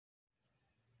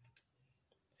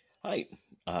Hi,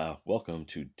 welcome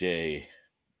to day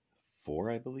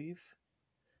 4, I believe.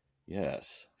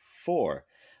 Yes, 4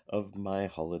 of my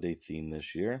holiday theme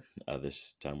this year.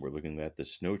 This time we're looking at the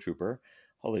Snow Trooper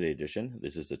Holiday Edition.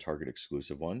 This is the Target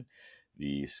exclusive one.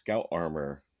 The Scout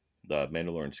armor, the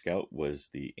Mandalorian Scout, was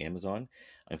the Amazon.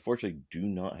 I unfortunately do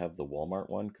not have the Walmart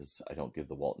one because I don't give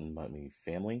the Walton money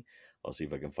family. I'll see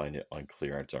if I can find it on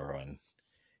clearance or on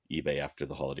eBay after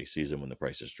the holiday season when the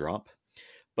prices drop.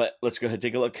 But let's go ahead and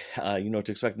take a look. You know what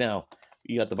to expect now.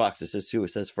 You got the box. It says to.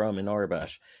 It says from in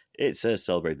Arabash. It says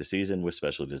celebrate the season with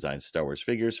specially designed Star Wars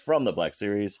figures from the Black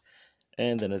Series.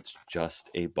 And then it's just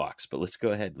a box. But let's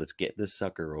go ahead. Let's get this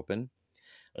sucker open.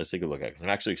 Let's take a look at it. I'm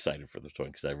actually excited for this one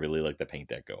because I really like the paint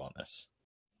deco on this.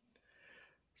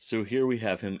 So here we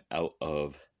have him out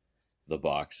of the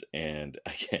box. And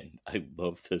again, I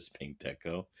love this paint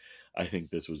deco. I think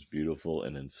this was beautiful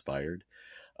and inspired.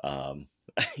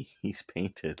 He's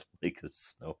painted like a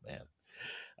snowman.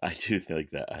 I do think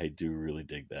that. I do really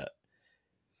dig that.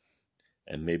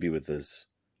 And maybe with this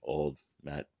old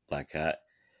matte black hat,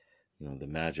 you know, the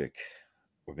magic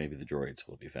or maybe the droids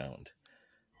will be found.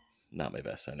 Not my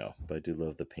best, I know, but I do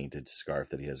love the painted scarf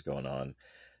that he has going on.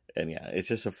 And yeah, it's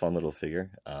just a fun little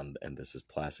figure. And this is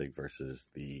plastic versus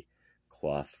the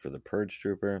cloth for the Purge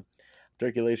Trooper.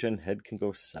 Articulation, head can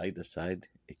go side to side.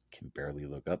 It can barely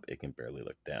look up. It can barely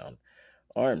look down.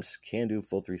 Arms can do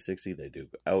full 360. They do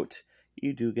go out.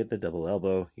 You do get the double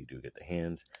elbow. You do get the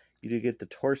hands. You do get the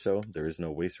torso. There is no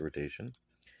waist rotation.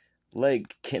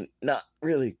 Leg cannot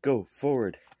really go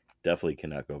forward. Definitely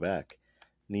cannot go back.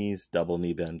 Knees, double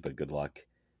knee bend, but good luck.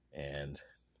 And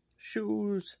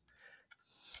shoes.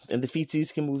 And the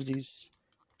feetsies can move these.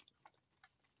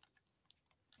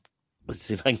 Let's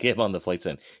see if I can get him on the flight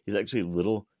stand. He's actually a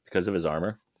little, because of his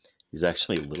armor, he's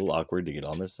actually a little awkward to get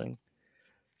on this thing.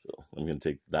 So I'm going to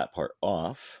take that part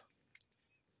off.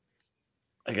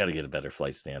 I got to get a better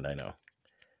flight stand, I know.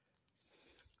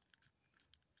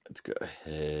 Let's go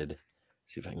ahead.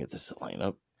 See if I can get this to line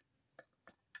up.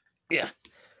 Yeah.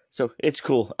 So it's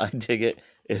cool. I dig it.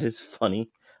 It is funny.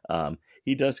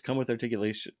 He does come with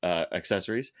articulation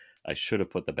accessories. I should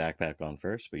have put the backpack on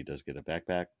first, but he does get a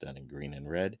backpack done in green and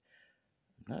red.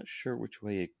 I'm not sure which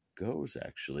way it goes,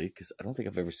 actually, because I don't think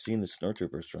I've ever seen the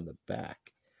Snowtroopers from the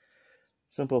back.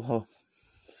 Simple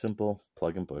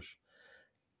plug and push.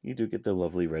 You do get the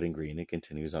lovely red and green. It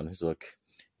continues on his look.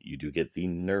 You do get the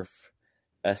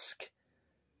Nerf-esque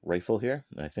rifle here.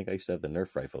 And I think I used to have the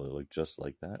Nerf rifle. It looked just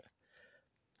like that.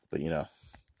 But, you know,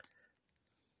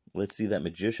 let's see that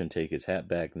magician take his hat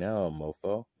back now,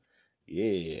 mofo.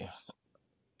 Yeah.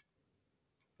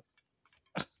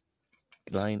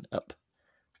 Line up.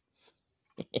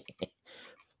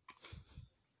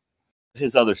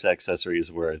 His other accessory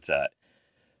is where it's at.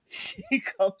 He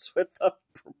comes with a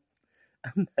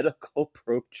medical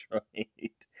probe droid,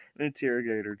 an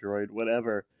interrogator droid,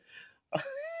 whatever.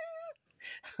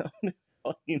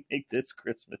 How you make this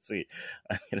Christmassy?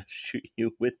 I'm gonna shoot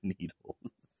you with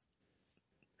needles.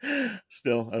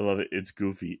 Still, I love it. It's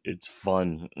goofy. It's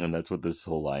fun, and that's what this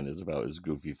whole line is about: is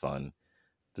goofy fun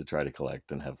to try to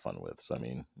collect and have fun with. So, I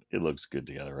mean, it looks good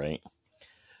together, right?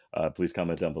 Please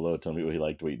comment down below. Tell me what you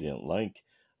liked, what you didn't like,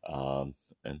 and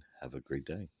have a great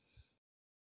day.